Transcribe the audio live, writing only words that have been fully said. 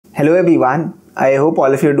Hello everyone, I hope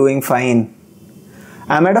all of you are doing fine.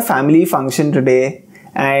 I'm at a family function today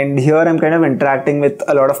and here I'm kind of interacting with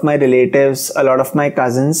a lot of my relatives, a lot of my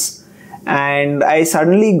cousins, and I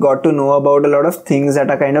suddenly got to know about a lot of things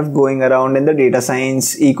that are kind of going around in the data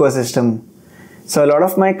science ecosystem. So a lot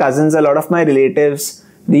of my cousins, a lot of my relatives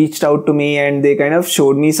reached out to me and they kind of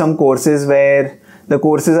showed me some courses where the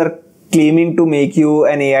courses are claiming to make you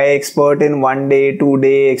an AI expert in 1 day, 2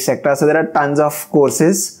 day, etc. So there are tons of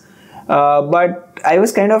courses. But I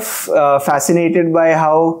was kind of fascinated by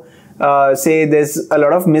how, say, there's a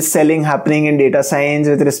lot of mis-selling happening in data science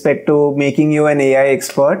with respect to making you an AI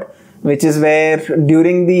expert, which is where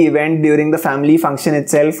during the event, during the family function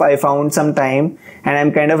itself, I found some time and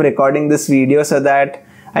I'm kind of recording this video so that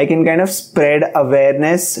I can kind of spread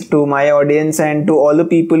awareness to my audience and to all the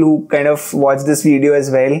people who kind of watch this video as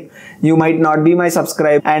well. You might not be my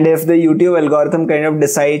subscriber, and if the YouTube algorithm kind of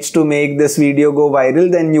decides to make this video go viral,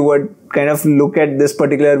 then you would kind of look at this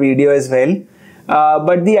particular video as well.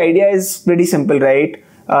 But the idea is pretty simple, right?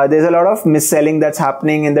 There's a lot of mis-selling that's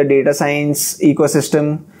happening in the data science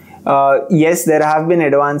ecosystem. Yes, there have been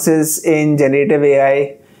advances in generative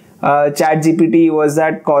AI. ChatGPT was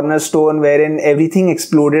that cornerstone wherein everything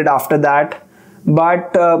exploded after that.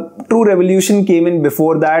 But true revolution came in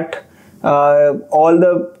before that. All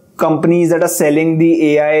the companies that are selling the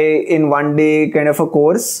AI in 1 day kind of a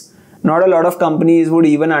course, not a lot of companies would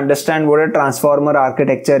even understand what a transformer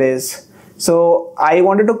architecture is. So I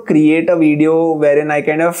wanted to create a video wherein I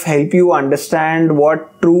kind of help you understand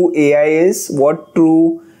what true AI is, what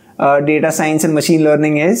true data science and machine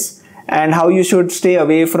learning is, and how you should stay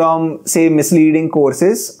away from, say, misleading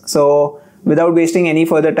courses. So without wasting any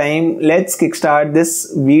further time, let's kickstart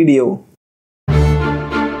this video.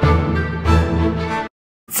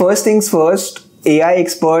 First things first, AI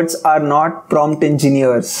experts are not prompt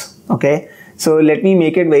engineers. Okay, so let me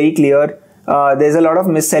make it very clear. There's a lot of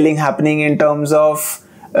mis-selling happening in terms of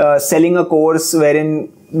selling a course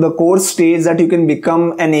wherein the course states that you can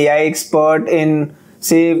become an AI expert in,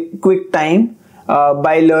 say, quick time.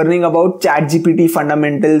 By learning about ChatGPT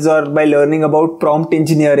fundamentals or by learning about prompt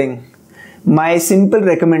engineering. My simple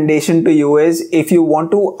recommendation to you is, if you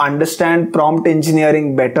want to understand prompt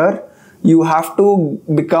engineering better, you have to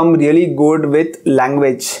become really good with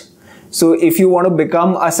language. So if you want to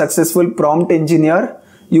become a successful prompt engineer,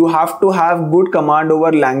 you have to have good command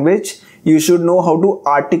over language. You should know how to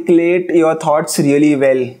articulate your thoughts really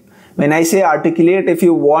well. When I say articulate, if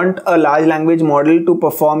you want a large language model to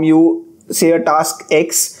perform you, say, a task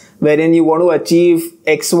X wherein you want to achieve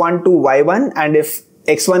X1 to Y1, and if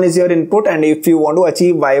X1 is your input and if you want to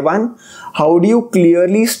achieve Y1, how do you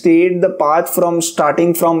clearly state the path from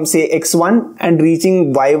starting from, say, X1 and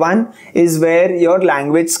reaching Y1 is where your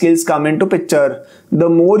language skills come into picture. The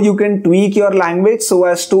more you can tweak your language so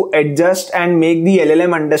as to adjust and make the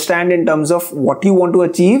LLM understand in terms of what you want to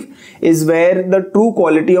achieve is where the true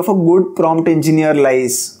quality of a good prompt engineer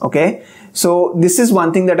lies. Okay. So this is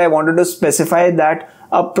one thing that I wanted to specify, that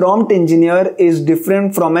a prompt engineer is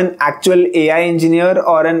different from an actual AI engineer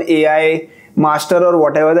or an AI master or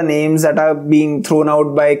whatever the names that are being thrown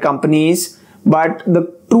out by companies. But the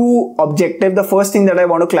true objective, the first thing that I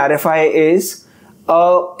want to clarify is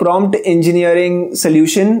a prompt engineering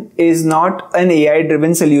solution is not an AI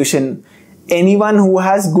driven solution. Anyone who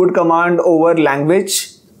has good command over language,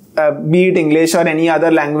 be it English or any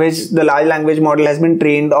other language the large language model has been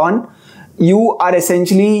trained on, you are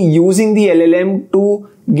essentially using the LLM to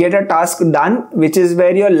get a task done, which is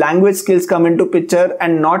where your language skills come into picture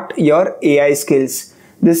and not your AI skills.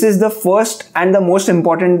 This is the first and the most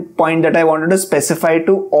important point that I wanted to specify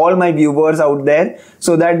to all my viewers out there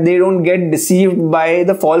so that they don't get deceived by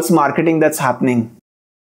the false marketing that's happening.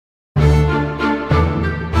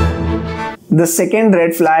 The second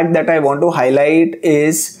red flag that I want to highlight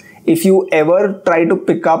is, if you ever try to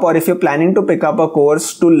pick up or if you're planning to pick up a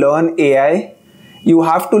course to learn AI, you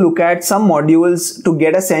have to look at some modules to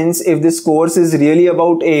get a sense if this course is really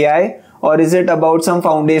about AI or is it about some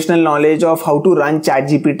foundational knowledge of how to run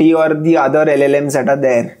ChatGPT or the other LLMs that are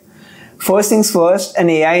there. First things first,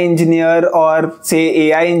 an AI engineer or, say,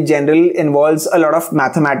 AI in general involves a lot of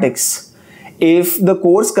mathematics. If the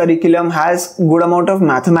course curriculum has good amount of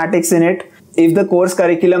mathematics in it, if the course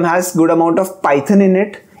curriculum has good amount of Python in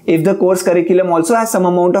it, if the course curriculum also has some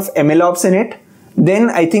amount of MLOps in it, then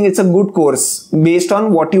I think it's a good course based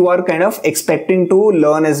on what you are kind of expecting to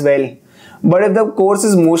learn as well. But if the course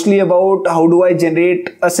is mostly about how do I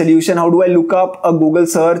generate a solution, how do I look up a Google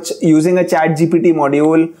search using a ChatGPT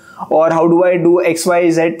module, or how do I do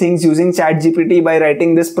XYZ things using ChatGPT by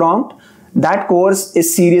writing this prompt, that course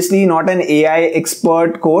is seriously not an AI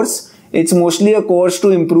expert course. It's mostly a course to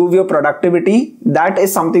improve your productivity. That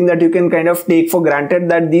is something that you can kind of take for granted,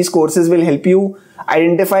 that these courses will help you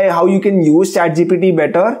identify how you can use ChatGPT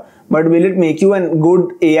better. But will it make you a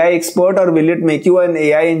good AI expert or will it make you an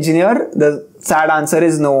AI engineer? The sad answer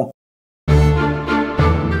is no.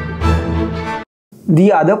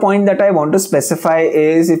 The other point that I want to specify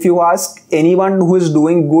is, if you ask anyone who is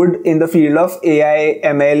doing good in the field of AI,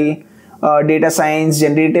 ML, data science,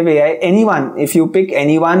 generative AI, anyone, if you pick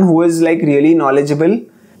anyone who is like really knowledgeable,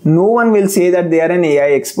 no one will say that they are an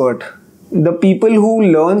AI expert. The people who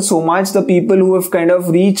learn so much, the people who have kind of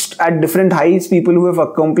reached at different heights, people who have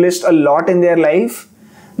accomplished a lot in their life,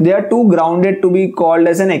 they are too grounded to be called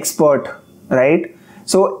as an expert, right?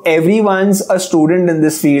 So everyone's a student in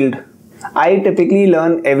this field. I typically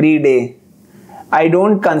learn every day. I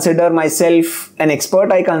don't consider myself an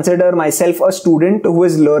expert. I consider myself a student who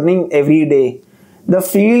is learning every day. The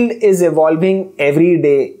field is evolving every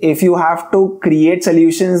day. If you have to create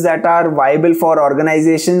solutions that are viable for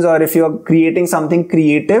organizations, or if you're creating something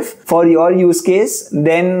creative for your use case,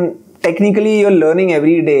 then technically you're learning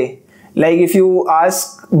every day. Like if you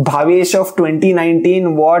ask Bhavesh of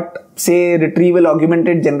 2019 what, say, retrieval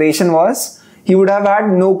augmented generation was, he would have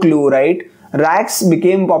had no clue, right? RAGs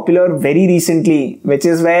became popular very recently, which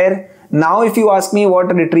is where now if you ask me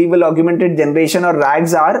what retrieval augmented generation or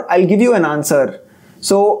RAGs are, I'll give you an answer.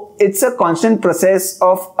 So it's a constant process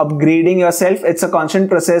of upgrading yourself. It's a constant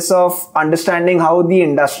process of understanding how the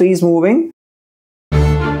industry is moving.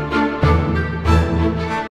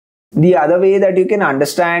 The other way that you can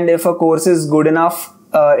understand if a course is good enough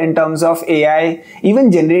in terms of AI,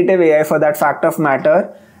 even generative AI for that fact of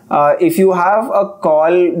matter, if you have a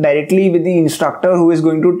call directly with the instructor who is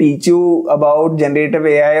going to teach you about generative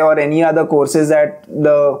AI or any other courses that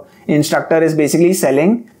the instructor is basically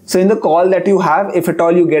selling. So in the call that you have, if at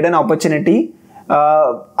all you get an opportunity,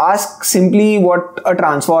 ask simply what a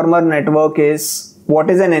transformer network is, what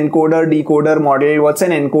is an encoder decoder model, what's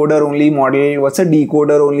an encoder only model, what's a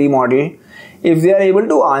decoder only model. If they are able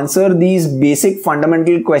to answer these basic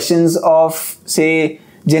fundamental questions of, say,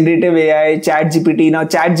 generative AI, ChatGPT. Now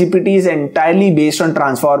ChatGPT is entirely based on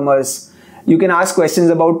transformers. You can ask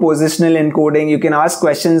questions about positional encoding. You can ask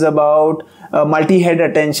questions about multi-head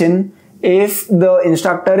attention. If the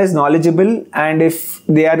instructor is knowledgeable and if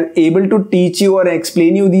they are able to teach you or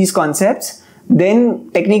explain you these concepts,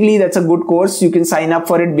 then technically that's a good course. You can sign up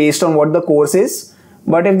for it based on what the course is.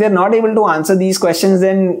 But if they're not able to answer these questions,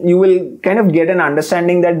 then you will kind of get an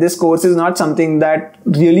understanding that this course is not something that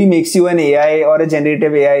really makes you an AI or a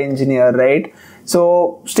generative AI engineer, right?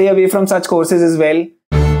 So stay away from such courses as well.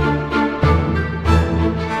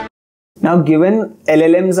 Now, given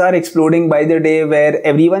LLMs are exploding by the day, where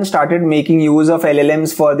everyone started making use of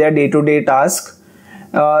LLMs for their day-to-day tasks,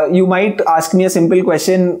 you might ask me a simple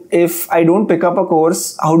question: if I don't pick up a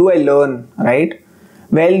course, how do I learn, right?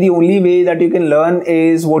 Well, the only way that you can learn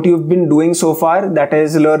is what you've been doing so far, that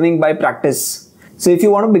is learning by practice. So if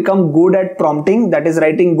you want to become good at prompting, that is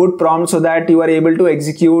writing good prompts so that you are able to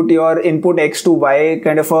execute your input X to Y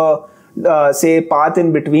kind of a say path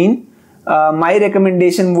in between, my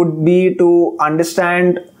recommendation would be to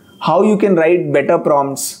understand how you can write better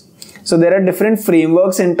prompts. So there are different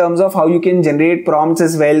frameworks in terms of how you can generate prompts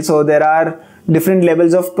as well. So there are different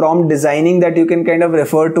levels of prompt designing that you can kind of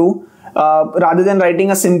refer to. Rather than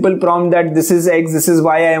writing a simple prompt that this is X, this is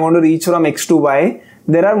Y, I want to reach from X to Y,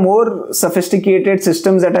 there are more sophisticated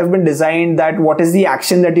systems that have been designed, that what is the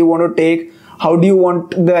action that you want to take, how do you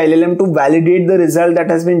want the LLM to validate the result that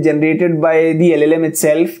has been generated by the LLM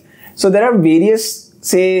itself. So there are various,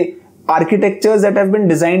 say, architectures that have been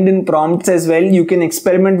designed in prompts as well. You can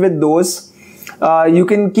experiment with those. You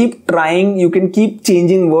can keep trying, you can keep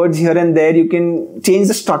changing words here and there, you can change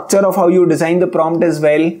the structure of how you design the prompt as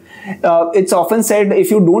well. It's often said if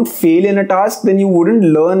you don't fail in a task, then you wouldn't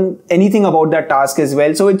learn anything about that task as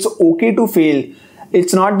well. So it's okay to fail.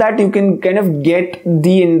 It's not that you can kind of get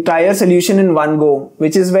the entire solution in one go,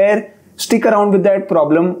 which is where stick around with that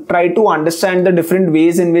problem, try to understand the different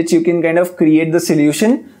ways in which you can kind of create the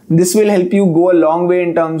solution. This will help you go a long way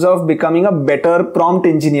in terms of becoming a better prompt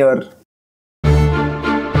engineer.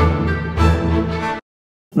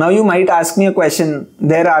 Now you might ask me a question: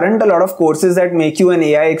 there aren't a lot of courses that make you an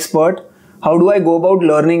AI expert. How do I go about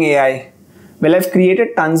learning AI? Well, I've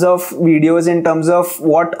created tons of videos in terms of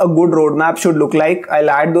what a good roadmap should look like. I'll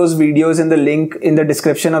add those videos in the link in the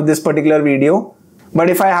description of this particular video. But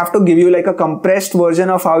if I have to give you like a compressed version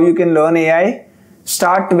of how you can learn AI,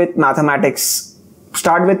 start with mathematics.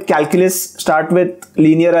 Start with calculus, start with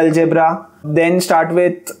linear algebra, Then start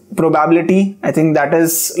with probability. I think that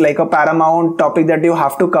is like a paramount topic that you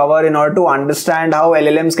have to cover in order to understand how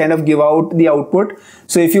LLMs kind of give out the output.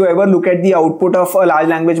 So if you ever look at the output of a large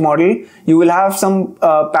language model, you will have some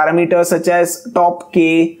parameters such as top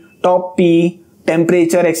K, top P,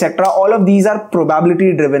 temperature, etc. All of these are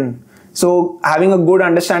probability driven. So having a good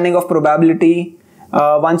understanding of probability,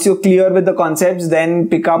 once you're clear with the concepts, then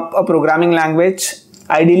pick up a programming language.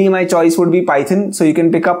 Ideally, my choice would be Python. So you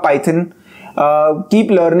can pick up Python.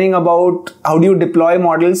 Keep learning about how do you deploy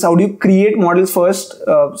models, how do you create models first.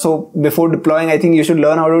 So before deploying, I think you should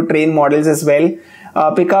learn how to train models as well.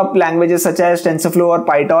 Pick up languages such as TensorFlow or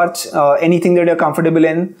PyTorch, anything that you're comfortable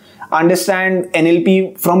in. Understand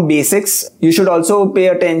NLP from basics. You should also pay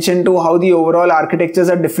attention to how the overall architectures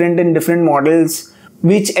are different in different models.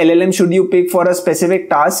 Which LLM should you pick for a specific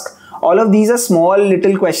task? All of these are small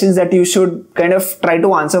little questions that you should kind of try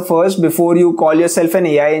to answer first before you call yourself an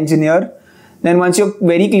AI engineer. Then once you're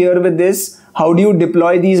very clear with this, how do you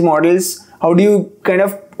deploy these models? How do you kind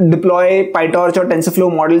of deploy PyTorch or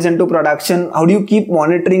TensorFlow models into production? How do you keep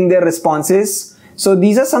monitoring their responses? So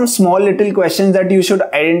these are some small little questions that you should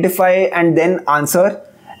identify and then answer.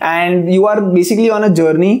 And you are basically on a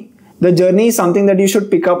journey. The journey is something that you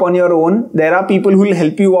should pick up on your own. There are people who will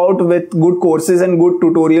help you out with good courses and good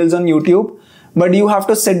tutorials on YouTube. But you have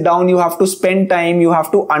to sit down, you have to spend time, you have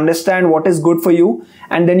to understand what is good for you,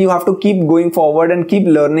 and then you have to keep going forward and keep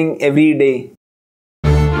learning every day.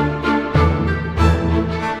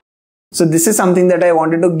 So this is something that I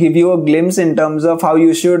wanted to give you a glimpse in terms of how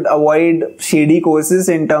you should avoid shady courses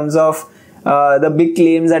in terms of the big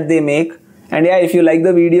claims that they make. And yeah, if you like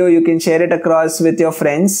the video, you can share it across with your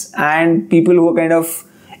friends and people who are kind of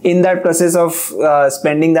in that process of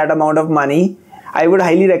spending that amount of money. I would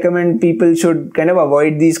highly recommend people should kind of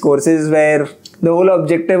avoid these courses where the whole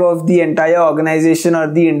objective of the entire organization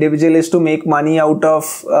or the individual is to make money out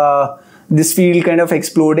of this field kind of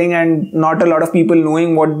exploding and not a lot of people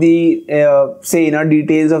knowing what the say inner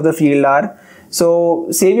details of the field are. So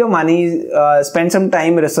save your money, spend some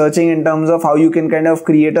time researching in terms of how you can kind of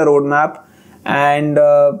create a roadmap and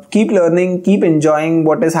keep learning, keep enjoying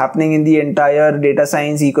what is happening in the entire data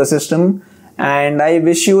science ecosystem. And I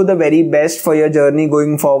wish you the very best for your journey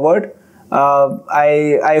going forward.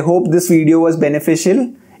 I hope this video was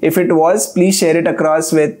beneficial. If it was, please share it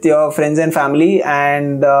across with your friends and family,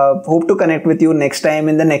 and hope to connect with you next time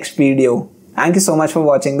in the next video. Thank you so much for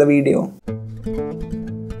watching the video.